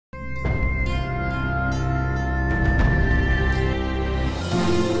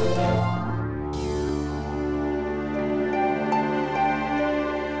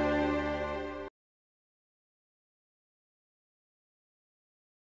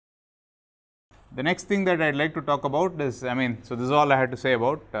the next thing that I'd like to talk about is, I mean, so this is all I had to say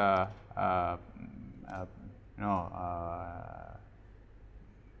about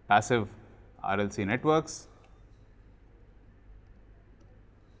passive RLC networks.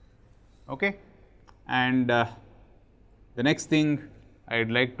 Okay, and the next thing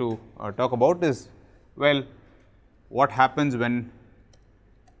I'd like to talk about is, well, what happens when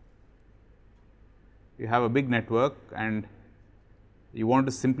you have a big network and you want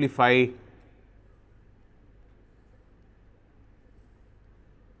to simplify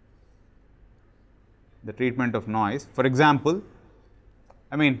the treatment of noise. For example,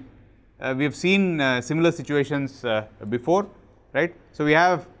 I mean, we have seen similar situations before, right. So, we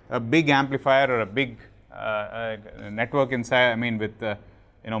have a big amplifier or a big network inside, I mean, with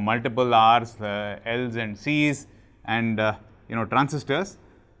multiple R's, L's and C's and transistors,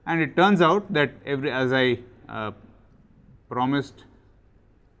 and it turns out that as I promised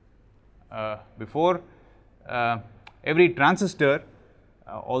before, every transistor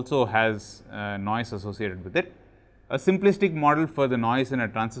also has noise associated with it. A simplistic model for the noise in a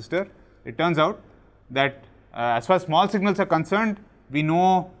transistor, it turns out that as far as small signals are concerned, we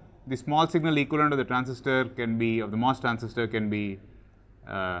know the small signal equivalent of the transistor can be, of the MOS transistor, can be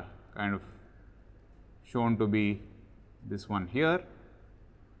kind of shown to be this one here,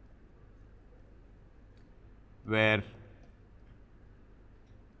 where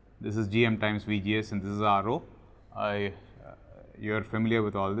this is Gm times Vgs and this is Ro. You are familiar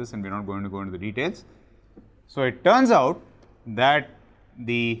with all this and we are not going to go into the details. So, it turns out that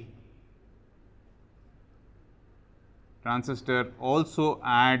the transistor also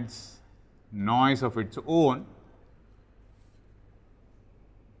adds noise of its own,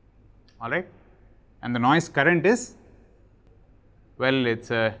 all right, and the noise current is, well, it's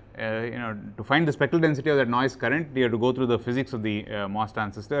to find the spectral density of that noise current, you have to go through the physics of the MOS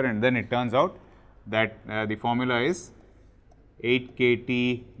transistor, and then it turns out that the formula is 8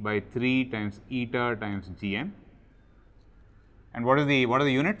 kT by 3 times eta times Gm, and what are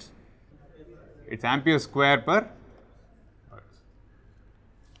the units? It's ampere square per hertz.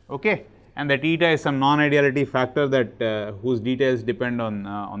 Okay, and that eta is some non-ideality factor that whose details depend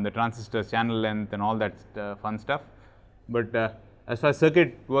on the transistor channel length and all that fun stuff. But as far as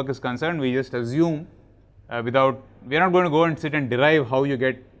circuit work is concerned, we just assume we are not going to go and sit and derive how you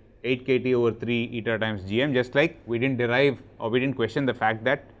get 8 kT over 3 eta times Gm, just like we didn't derive or we didn't question the fact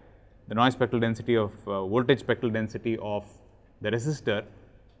that the noise spectral density of voltage spectral density of the resistor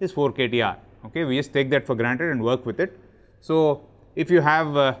is 4 kTr. Okay, we just take that for granted and work with it. So, if you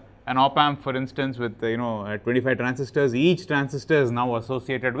have an op amp, for instance, with 25 transistors, each transistor is now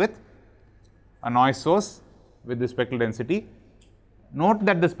associated with a noise source with the spectral density. Note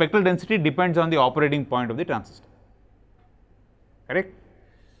that the spectral density depends on the operating point of the transistor, correct.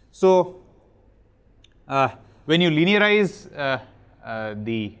 So, when you linearize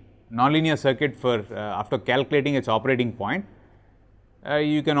the nonlinear circuit for after calculating its operating point,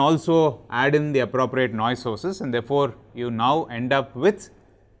 you can also add in the appropriate noise sources, and therefore, you now end up with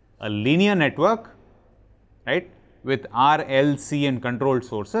a linear network, right, with R, L, C and controlled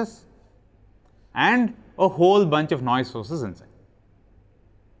sources and a whole bunch of noise sources inside,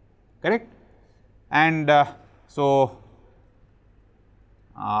 correct. And so,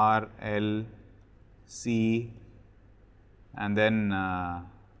 R, L, C and then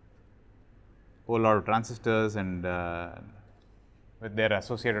whole lot of transistors and with their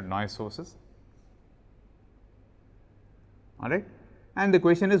associated noise sources, all right. And the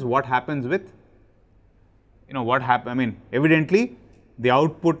question is, what happens with, I mean, evidently the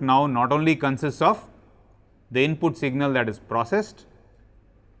output now not only consists of the input signal that is processed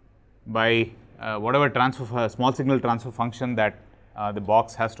by whatever small signal transfer function that the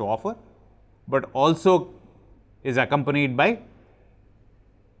box has to offer, but also is accompanied by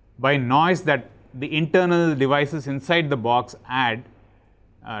noise that the internal devices inside the box add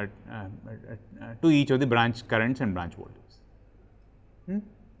to each of the branch currents and branch voltages.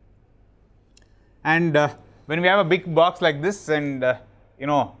 And when we have a big box like this, and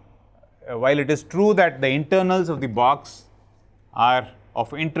while it is true that the internals of the box are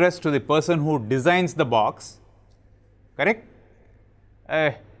of interest to the person who designs the box, correct.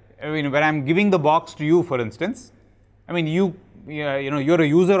 I mean, when I am giving the box to you, for instance, I mean, you are a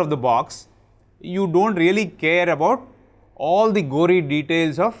user of the box, you do not really care about all the gory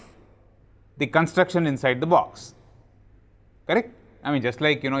details of the construction inside the box, correct. I mean, just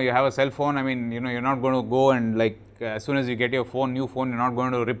like you have a cell phone, I mean, you are not going to go and like as soon as you get your new phone, you are not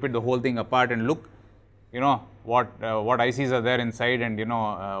going to rip it the whole thing apart and look, what ICs are there inside and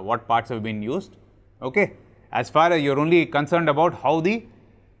what parts have been used. Okay. As far as you are only concerned about how the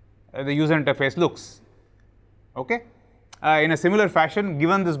the user interface looks. Okay. In a similar fashion,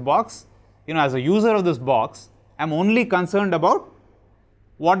 given this box, as a user of this box, I am only concerned about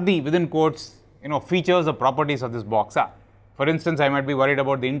what the within quotes features or properties of this box are. For instance, I might be worried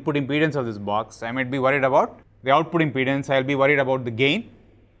about the input impedance of this box. I might be worried about the output impedance. I will be worried about the gain.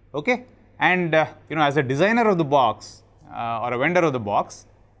 Okay. And as a designer of the box or a vendor of the box,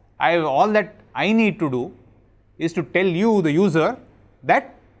 all that I need to do is to tell you, the user,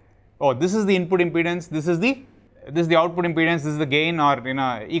 that oh, this is the input impedance, this is the output impedance, this is the gain, or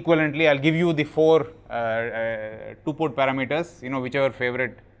equivalently I will give you the 4 2-port parameters, whichever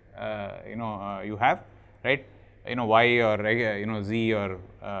favorite you have, right, y or z or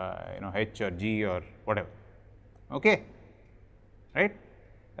h or g or whatever. Okay, right.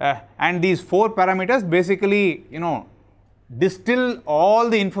 And these 4 parameters basically distill all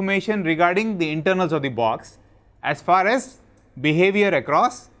the information regarding the internals of the box as far as behavior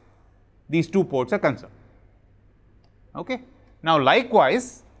across these 2 ports are concerned. Okay. Now,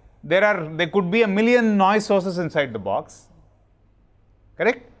 likewise, there could be a million noise sources inside the box,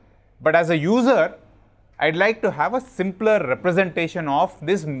 correct? But as a user, I would like to have a simpler representation of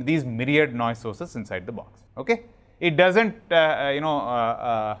these myriad noise sources inside the box. Okay. It does not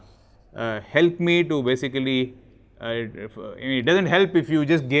help me to basically it does not help if you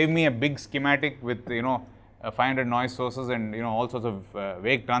just gave me a big schematic with 500 noise sources and all sorts of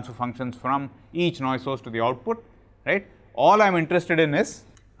vague transfer functions from each noise source to the output, right. All I am interested in is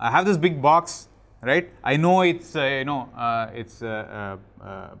I have this big box, right. I know it's it's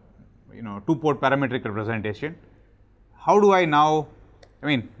 2-port parametric representation. How do I now,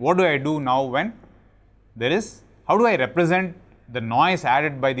 what do I do now when there is, how do I represent the noise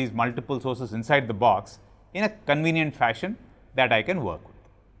added by these multiple sources inside the box in a convenient fashion that I can work with,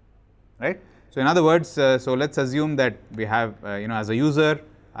 right. So, in other words, so let us assume that we have as a user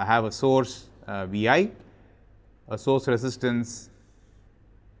I have a source Vi, a source resistance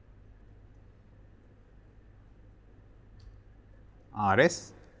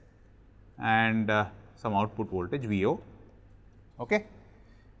Rs, and some output voltage Vo. Okay.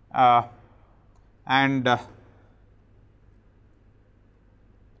 And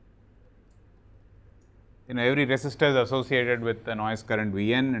every resistor is associated with the noise current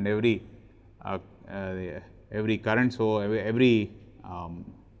Vn, and every current, so every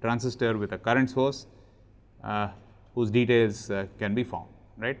transistor with a current source whose details can be found,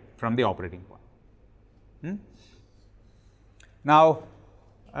 right, from the operating point. Now,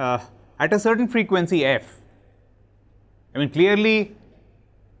 at a certain frequency f, clearly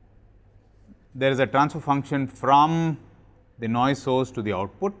there is a transfer function from the noise source to the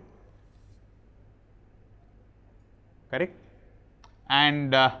output, correct.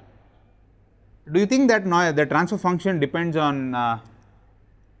 And do you think that the transfer function depends on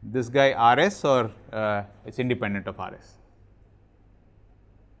this guy Rs, or it is independent of Rs?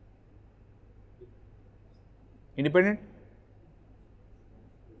 Independent?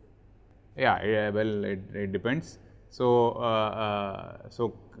 Yeah, well, it depends. So,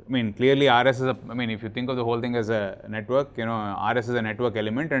 clearly Rs is a, if you think of the whole thing as a network, Rs is a network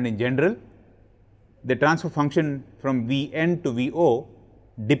element, and in general the transfer function from Vn to Vo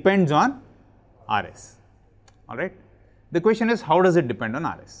depends on Rs, all right. The question is, how does it depend on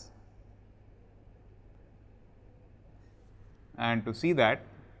Rs? And to see that,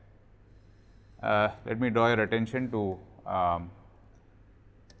 let me draw your attention to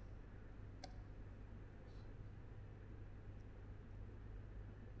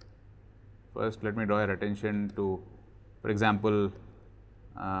first, let me draw your attention to, for example,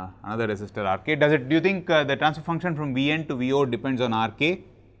 another resistor Rk. Do you think the transfer function from Vn to Vo depends on Rk?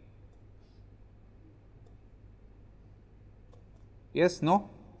 Yes, no?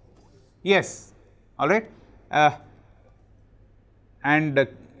 Yes, all right. And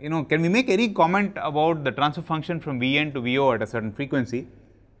can we make any comment about the transfer function from Vn to Vo at a certain frequency?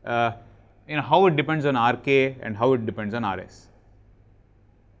 How it depends on Rk and how it depends on Rs?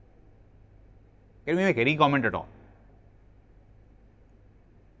 Can we make any comment at all,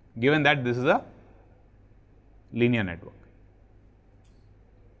 given that this is a linear network?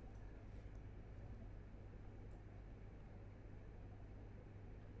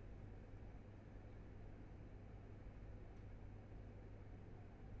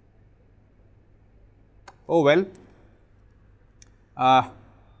 Oh well,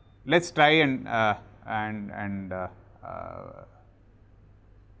 let us try and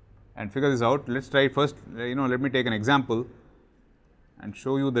figure this out. Let us try first, let me take an example and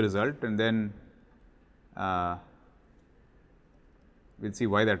show you the result, and then we will see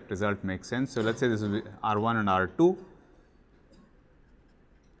why that result makes sense. So, let us say this is R1 and R2,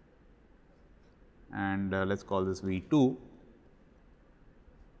 and let us call this V2,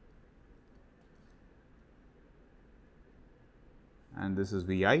 and this is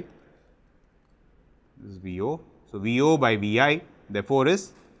Vi, this is Vo. So, Vo by Vi therefore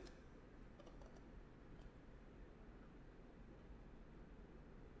is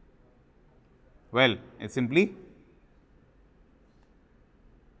well, it is simply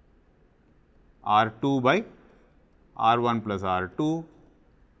R2 by R1 plus R2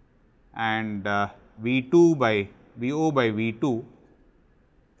 and V2 by Vo by V2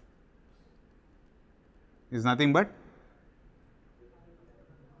 is nothing but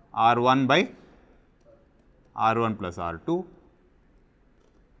R1 by R1 plus R2.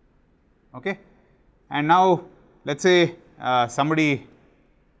 Okay. And now, let us say somebody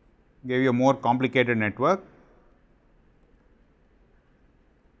gave you a more complicated network.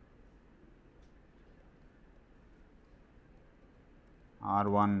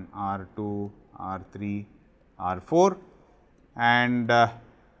 R1, R2, R3, R4, and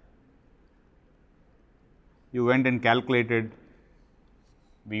you went and calculated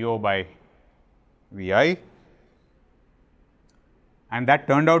Vo by Vi, and that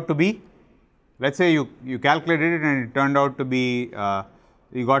turned out to be, let us say you calculated it and it turned out to be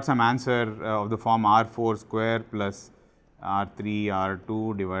you got some answer of the form R4 square plus R3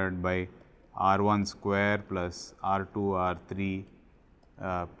 R2 divided by R1 square plus R2 R3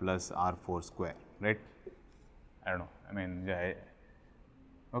 plus R4 square, right. I do not know, I mean,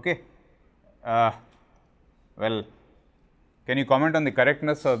 okay. Well, can you comment on the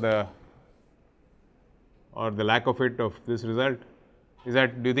correctness or the lack of it of this result? Is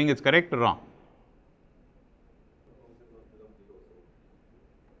that, do you think it is correct or wrong?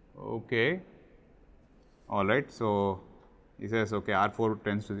 Okay, all right. So, he says okay, R4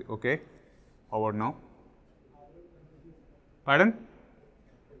 tends to the, okay. How about now? Pardon?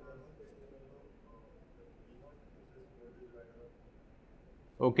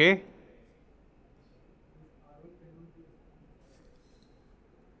 Okay.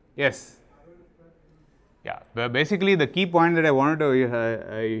 Yes. Yeah. Basically, the key point that I wanted to,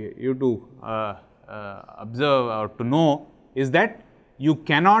 you to observe or to know is that you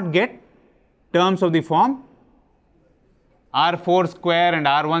cannot get terms of the form R4 square and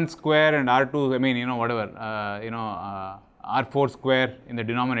R1 square and R2, I mean, you know, whatever, R4 square in the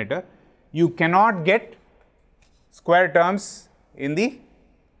denominator. You cannot get square terms in the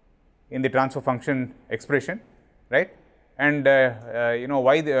transfer function expression, right. And you know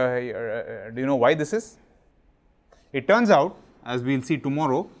why do you know why this is? It turns out, as we will see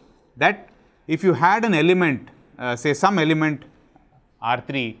tomorrow, that if you had an element, say some element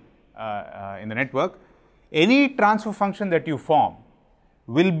R3 in the network, any transfer function that you form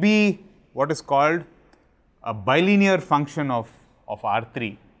will be what is called a bilinear function of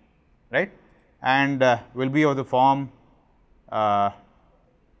R3, right, and will be of the form,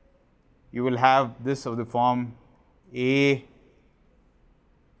 you will have this of the form A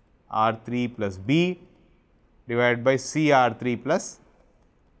R3 plus B divided by C R3 plus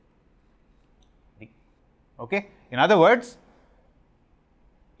D. Okay. In other words,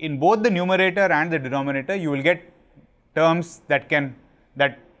 in both the numerator and the denominator, you will get terms that can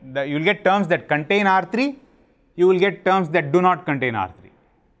you will get terms that contain R3, you will get terms that do not contain R3,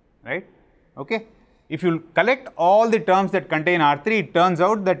 right. Okay. If you collect all the terms that contain R3, it turns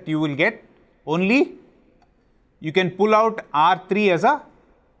out that you will get only, you can pull out R3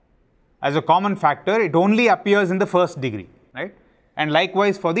 as a common factor, it only appears in the first degree, right, and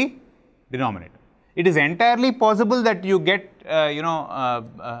likewise for the denominator. It is entirely possible that you get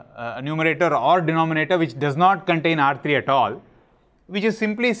a numerator or denominator which does not contain R3 at all, which is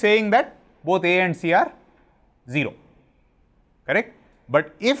simply saying that both A and C are 0, correct.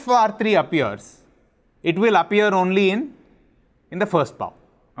 But if R3 appears, it will appear only in the first power,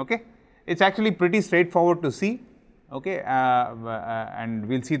 okay. It is actually pretty straightforward to see, okay, and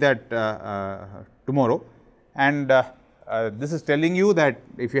we will see that tomorrow. And this is telling you that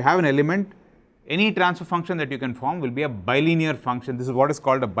if you have an element, any transfer function that you can form will be a bilinear function. This is what is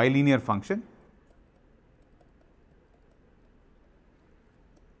called a bilinear function.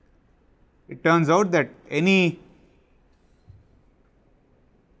 It turns out that any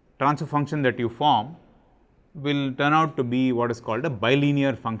transfer function that you form will turn out to be what is called a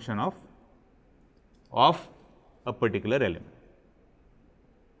bilinear function of a particular element,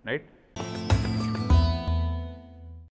 right.